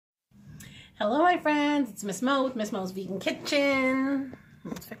Hello, my friends. It's Miss Mo with Miss Mo's Vegan Kitchen.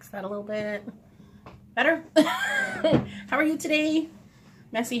 Let's fix that a little bit. Better? How are you today?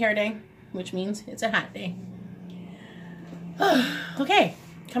 Messy hair day, which means it's a hot day. Okay,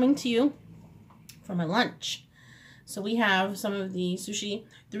 coming to you for my lunch. So we have some of the sushi.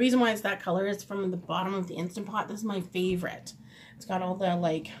 The reason why it's that color is from the bottom of the Instant Pot. This is my favorite. It's got all the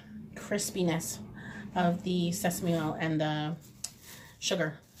like crispiness of the sesame oil and the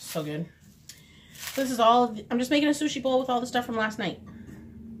sugar. So good. This is all, I'm just making a sushi bowl with all the stuff from last night.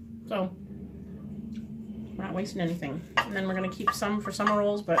 So, we're not wasting anything. And then we're going to keep some for summer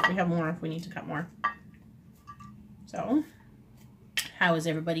rolls, but we have more if we need to cut more. So, how is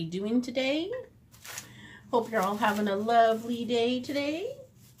everybody doing today? Hope you're all having a lovely day today.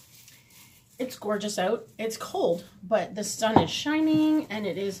 It's gorgeous out. It's cold, but the sun is shining and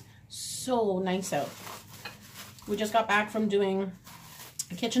it is so nice out. We just got back from doing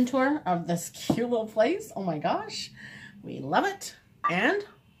a kitchen tour of this cute little place. Oh my gosh, we love it, and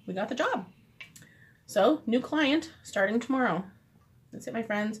we got the job. So, new client starting tomorrow. That's it, my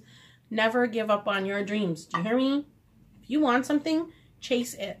friends. Never give up on your dreams. Do you hear me? If you want something,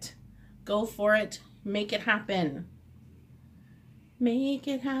 chase it. Go for it. Make it happen. Make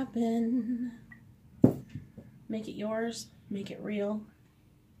it happen. Make it yours. Make it real.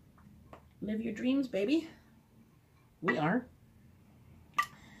 Live your dreams, baby. We are.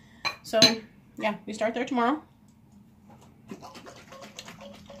 So, yeah, we start there tomorrow.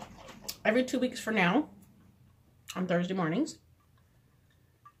 Every 2 weeks for now, on Thursday mornings.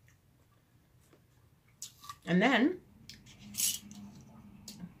 And then,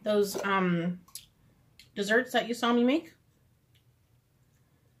 those desserts that you saw me make,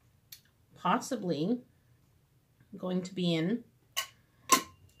 possibly going to be in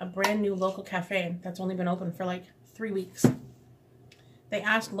a brand new local cafe that's only been open for like 3 weeks. They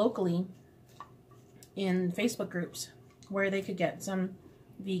asked locally in Facebook groups where they could get some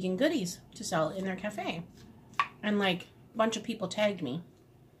vegan goodies to sell in their cafe. And like a bunch of people tagged me.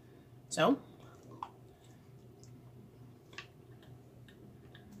 So,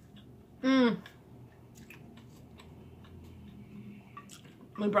 we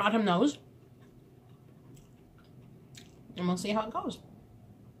brought him those. And we'll see how it goes.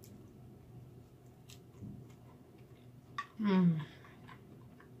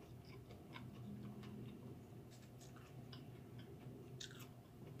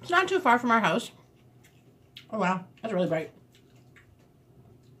 It's not too far from our house. Oh wow, that's really bright.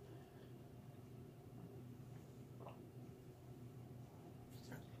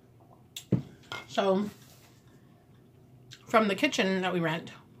 So, from the kitchen that we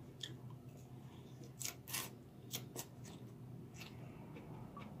rent,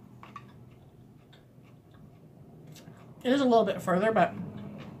 it is a little bit further, but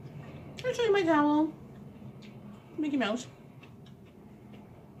I'll show you my towel. Mickey Mouse.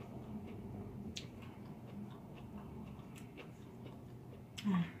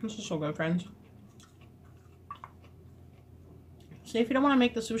 This is so good, friends. See, if you don't want to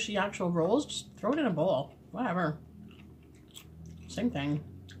make the sushi actual rolls, just throw it in a bowl. Whatever. Same thing.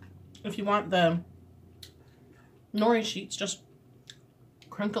 If you want the nori sheets, just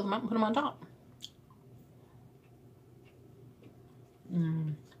crinkle them up and put them on top.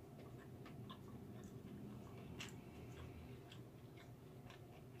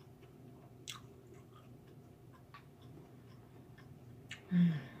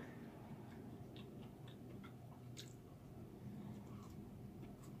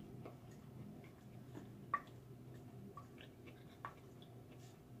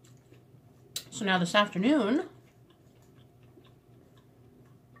 So now this afternoon,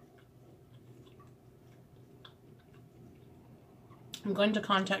 I'm going to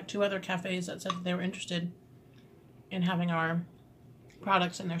contact 2 other cafes that said that they were interested in having our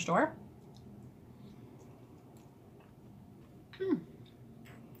products in their store.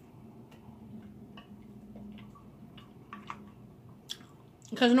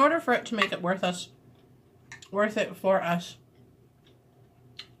 Because in order for it to make it worth it for us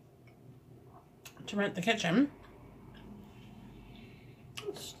to rent the kitchen,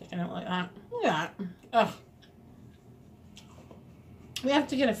 sticking out like that. Look at that. Ugh. We have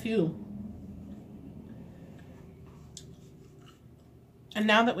to get a few. And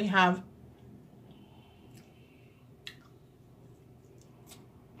now that we have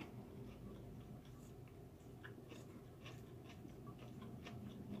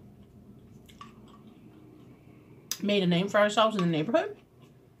made a name for ourselves in the neighborhood,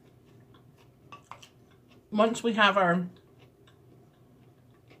 once we have our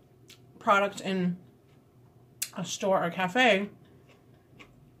product in a store or cafe,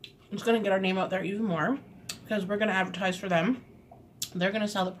 It's going to get our name out there even more because we're going to advertise for them. They're going to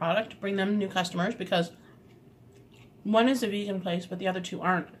sell the product, bring them new customers, because one is a vegan place, but the other two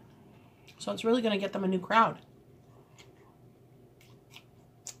aren't. So it's really going to get them a new crowd.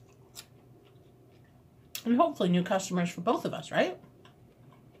 And hopefully new customers for both of us, right?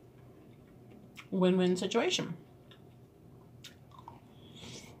 Win-win situation.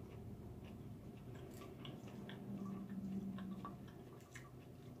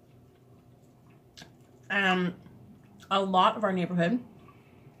 A lot of our neighborhood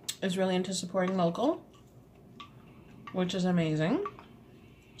is really into supporting local, which is amazing.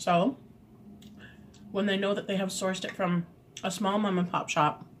 So when they know that they have sourced it from a small mom and pop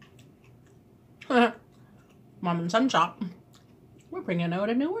shop, mom and son shop, we're bringing out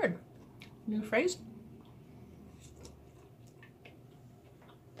a new word, new phrase.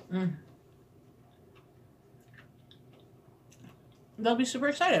 They'll be super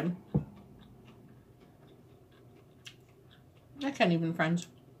excited. I can't even, friends.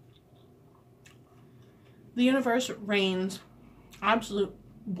 The universe rains absolute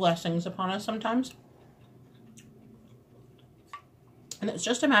blessings upon us sometimes. And it's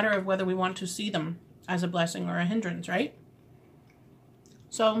just a matter of whether we want to see them as a blessing or a hindrance, right?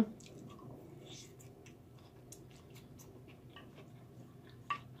 So,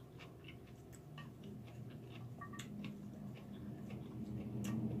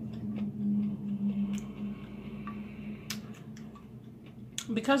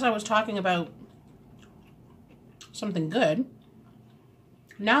 because I was talking about something good,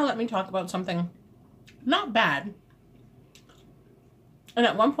 now let me talk about something not bad. And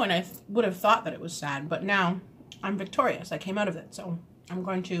at one point I would have thought that it was sad, but now I'm victorious. I came out of it, so I'm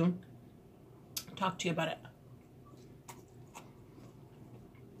going to talk to you about it.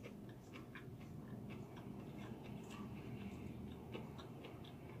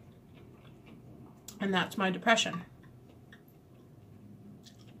 And that's my depression.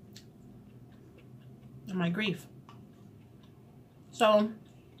 And my grief. So,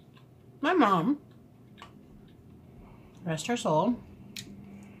 my mom, rest her soul,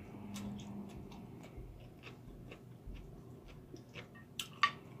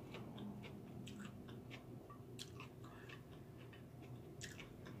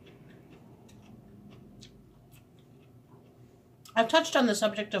 I've touched on the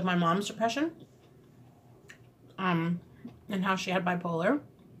subject of my mom's depression, and how she had bipolar,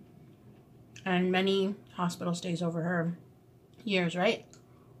 and many hospital stays over her years, right?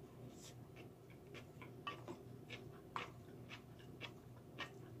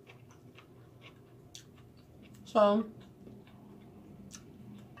 So,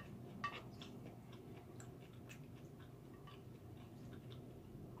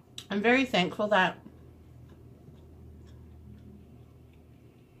 I'm very thankful that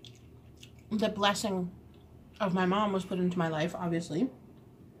the blessing of my mom was put into my life, obviously.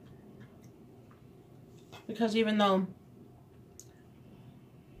 Because even though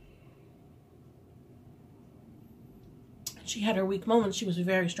she had her weak moments, she was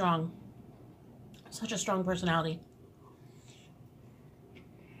very strong. Such a strong personality.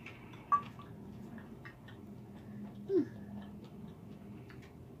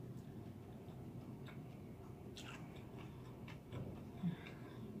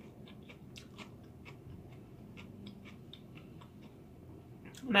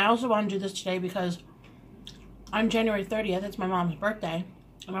 And I also want to do this today because on January 30th, it's my mom's birthday.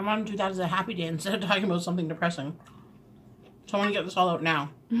 And I want to do that as a happy day instead of talking about something depressing. So I want to get this all out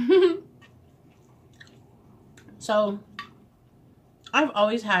now. So, I've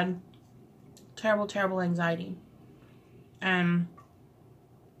always had terrible, terrible anxiety. And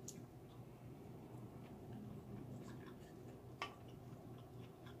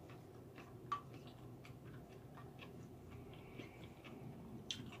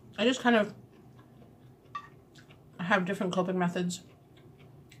I just kind of have different coping methods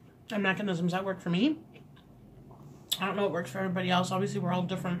and mechanisms that work for me. I don't know what works for everybody else. Obviously, we're all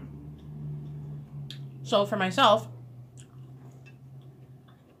different. So for myself,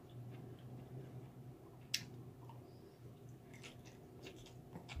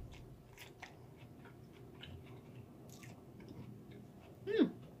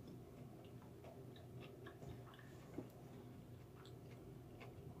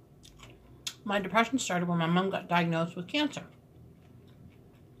 my depression started when my mom got diagnosed with cancer.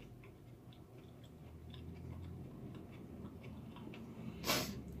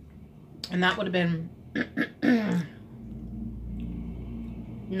 And that would have been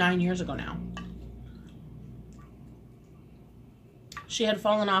 9 years ago now. She had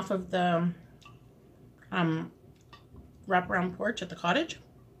fallen off of the wraparound porch at the cottage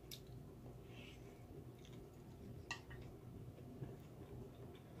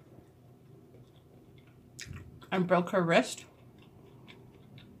and broke her wrist.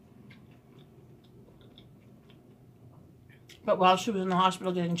 But while she was in the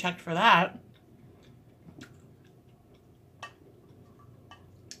hospital getting checked for that,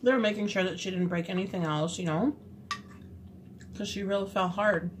 they were making sure that she didn't break anything else, you know, because she really fell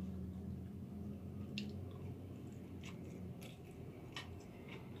hard.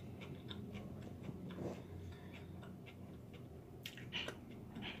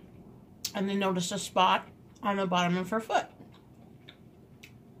 And they noticed a spot on the bottom of her foot.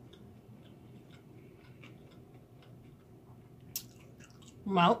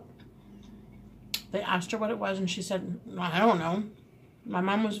 Well, they asked her what it was, and she said, I don't know. My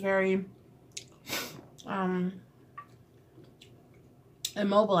mom was very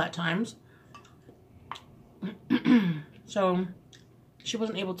immobile at times. So she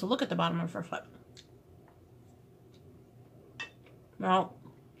wasn't able to look at the bottom of her foot. Well,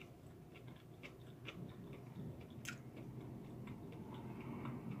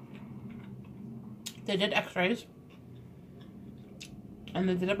 they did x-rays, and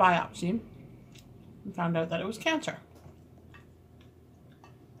they did a biopsy and found out that it was cancer.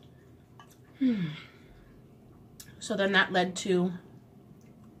 So then that led to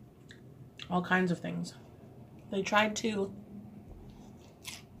all kinds of things. They tried to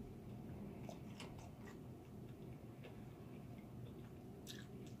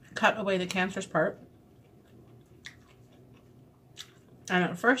cut away the cancerous part, and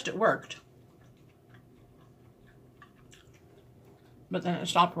at first it worked, but then it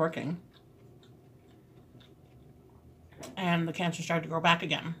stopped working, and the cancer started to grow back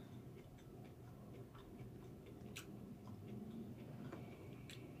again.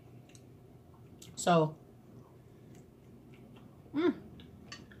 So,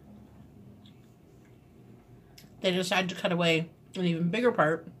 they decided to cut away an even bigger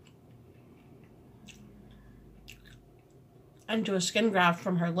part and do a skin graft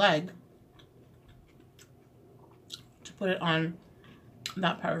from her leg to put it on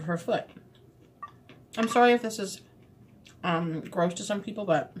that part of her foot. I'm sorry if this is gross to some people,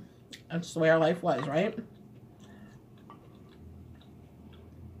 but that's the way our life was, right?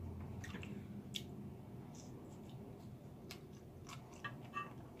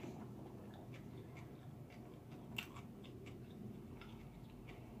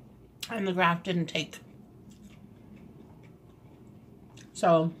 And the graft didn't take.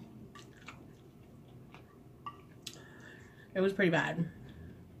 So it was pretty bad.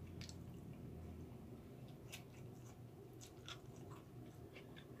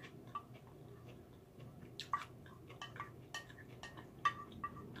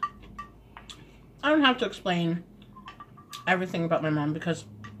 I don't have to explain everything about my mom because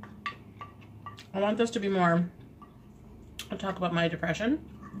I want this to be more a talk about my depression.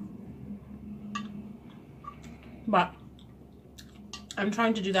 But I'm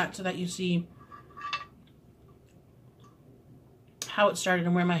trying to do that so that you see how it started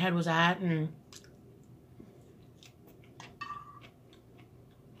and where my head was at and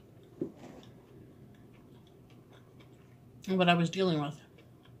what I was dealing with.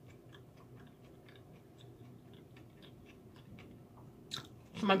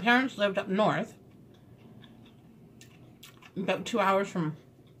 So my parents lived up north, about 2 hours from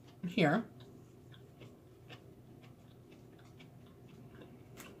here.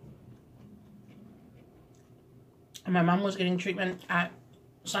 And my mom was getting treatment at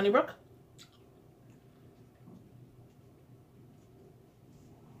Sunnybrook.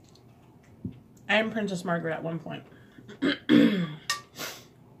 And Princess Margaret at one point.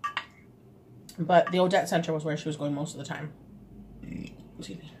 But the Odette Center was where she was going most of the time.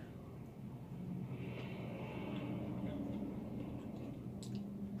 Excuse me.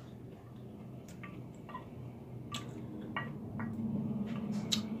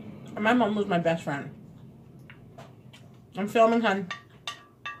 And my mom was my best friend. I'm filming, hun.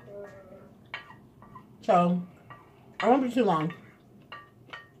 So, I won't be too long.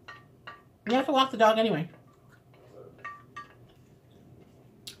 You have to walk the dog anyway.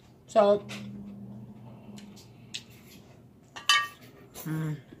 So,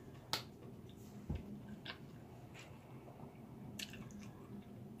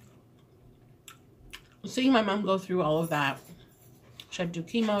 seeing my mom go through all of that. She had to do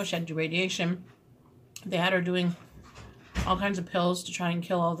chemo, she had to do radiation. They had her doing all kinds of pills to try and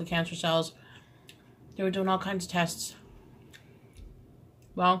kill all the cancer cells. They were doing all kinds of tests.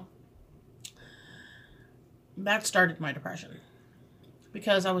 Well, that started my depression.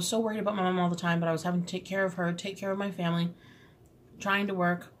 Because I was so worried about my mom all the time, but I was having to take care of her, take care of my family, trying to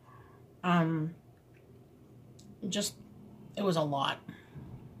work. Just, it was a lot.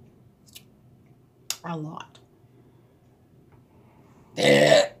 A lot.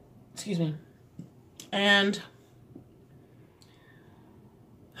 Excuse me. And,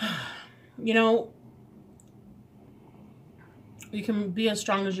 you know, you can be as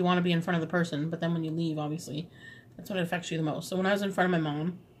strong as you want to be in front of the person, but then when you leave, obviously, that's when it affects you the most. So when I was in front of my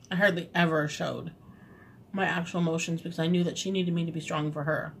mom, I hardly ever showed my actual emotions because I knew that she needed me to be strong for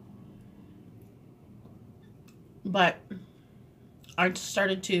her. But I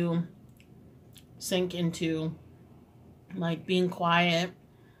started to sink into, like, being quiet,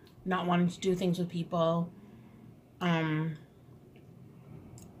 not wanting to do things with people. I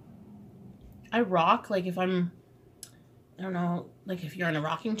rock, like, if I'm, I don't know, like if you're in a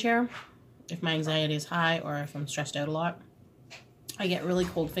rocking chair, if my anxiety is high or if I'm stressed out a lot, I get really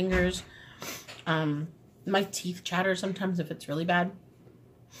cold fingers. My teeth chatter sometimes if it's really bad.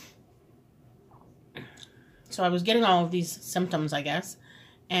 So I was getting all of these symptoms, I guess.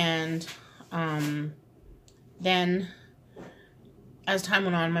 And then as time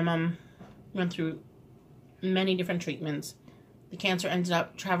went on, my mom went through many different treatments. The cancer ended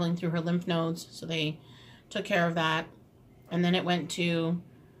up traveling through her lymph nodes, so they took care of that. And then it went to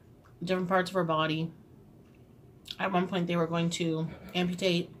different parts of her body. At one point, they were going to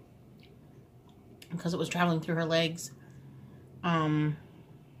amputate because it was traveling through her legs.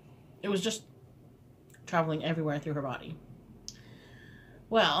 It was just traveling everywhere through her body.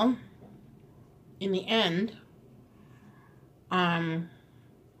 Well, in the end,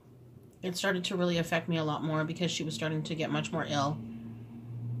 it started to really affect me a lot more because she was starting to get much more ill,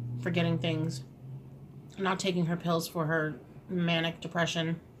 forgetting things, not taking her pills for her manic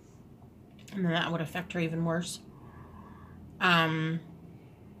depression, and then that would affect her even worse.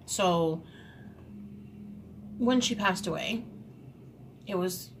 So when she passed away, it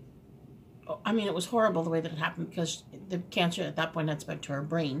was horrible the way that it happened because the cancer at that point had spread to her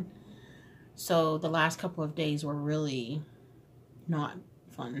brain. So the last couple of days were really not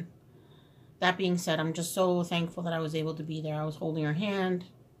fun. That being said, I'm just so thankful that I was able to be there. I was holding her hand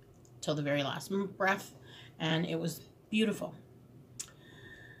till the very last breath, and it was beautiful.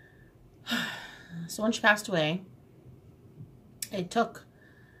 So when she passed away, it took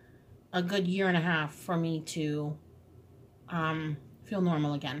a good 1.5 years for me to feel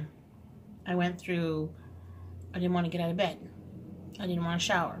normal again. I went through, I didn't want to get out of bed. I didn't want to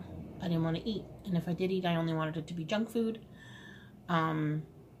shower. I didn't want to eat. And if I did eat, I only wanted it to be junk food. I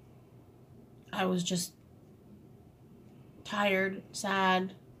was just tired,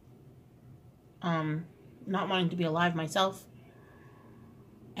 sad, not wanting to be alive myself.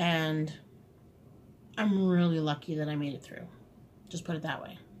 And I'm really lucky that I made it through. Just put it that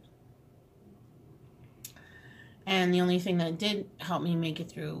way. And the only thing that did help me make it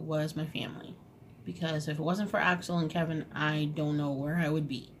through was my family. Because if it wasn't for Axel and Kevin, I don't know where I would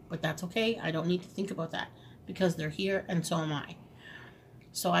be. But that's okay. I don't need to think about that. Because they're here and so am I.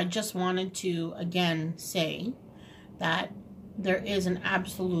 So I just wanted to, again, say that there is an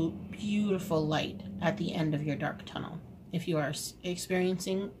absolute beautiful light at the end of your dark tunnel. If you are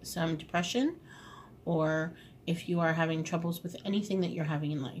experiencing some depression or if you are having troubles with anything that you're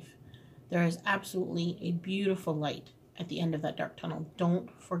having in life, there is absolutely a beautiful light at the end of that dark tunnel.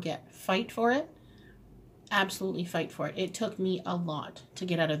 Don't forget. Fight for it. Absolutely fight for it. It took me a lot to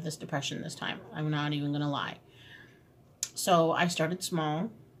get out of this depression this time. I'm not even going to lie. So I started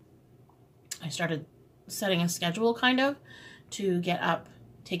small. I started setting a schedule kind of to get up,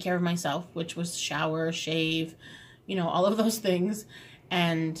 take care of myself, which was shower, shave, all of those things,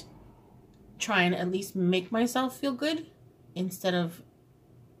 and try and at least make myself feel good instead of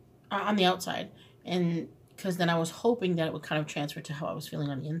on the outside. And because then I was hoping that it would kind of transfer to how I was feeling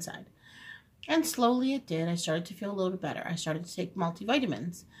on the inside. And slowly it did. I started to feel a little bit better. I started to take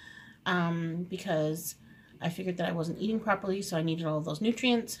multivitamins because I figured that I wasn't eating properly, so I needed all of those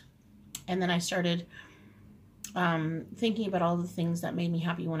nutrients. And then I started thinking about all the things that made me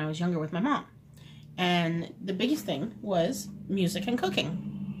happy when I was younger with my mom. And the biggest thing was music and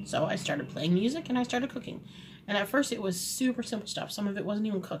cooking. So I started playing music and I started cooking. And at first it was super simple stuff. Some of it wasn't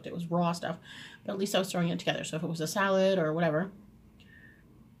even cooked. It was raw stuff. But at least I was throwing it together. So if it was a salad or whatever.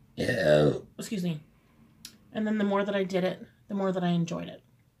 Excuse me. And then the more that I did it, the more that I enjoyed it.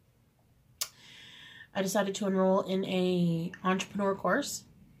 I decided to enroll in a entrepreneur course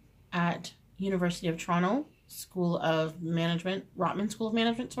at University of Toronto School of Management, Rotman School of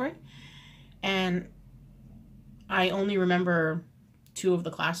Management, sorry. And I only remember 2 of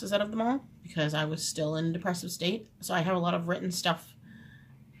the classes out of them all because I was still in a depressive state. So I have a lot of written stuff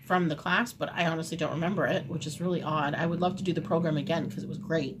from the class, but I honestly don't remember it, which is really odd. I would love to do the program again because it was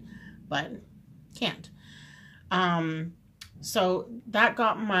great, but can't. So that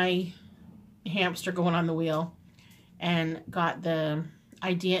got my hamster going on the wheel. and got the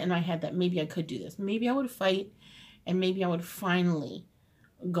idea in my head that maybe I could do this. Maybe I would fight, and maybe I would finally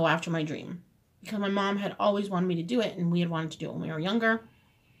go after my dream. Because my mom had always wanted me to do it, and we had wanted to do it when we were younger,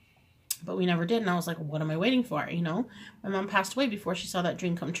 but we never did. And I was like, what am I waiting for? You know, my mom passed away before she saw that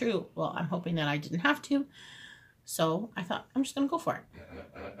dream come true. Well, I'm hoping that I didn't have to. So I thought, I'm just going to go for it.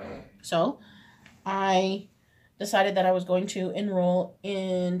 So I decided that I was going to enroll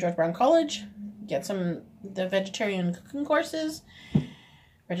in George Brown College, get the vegetarian cooking courses,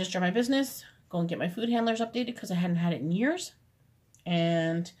 register my business, go and get my food handlers updated because I hadn't had it in years.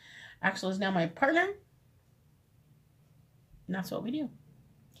 And Axel is now my partner. And that's what we do.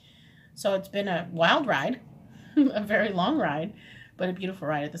 So it's been a wild ride, a very long ride, but a beautiful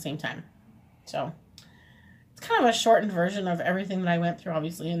ride at the same time. So it's kind of a shortened version of everything that I went through,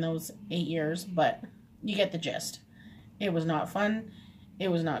 obviously, in those 8 years, but you get the gist. It was not fun. It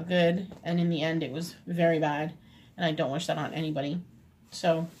was not good. And in the end, it was very bad. And I don't wish that on anybody.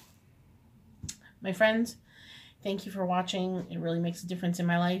 So, my friends, thank you for watching. It really makes a difference in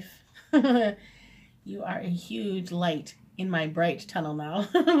my life. You are a huge light in my bright tunnel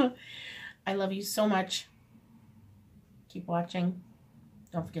now. I love you so much. Keep watching.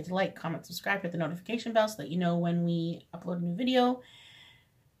 Don't forget to like, comment, subscribe, hit the notification bell so that you know when we upload a new video.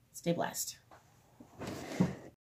 Stay blessed.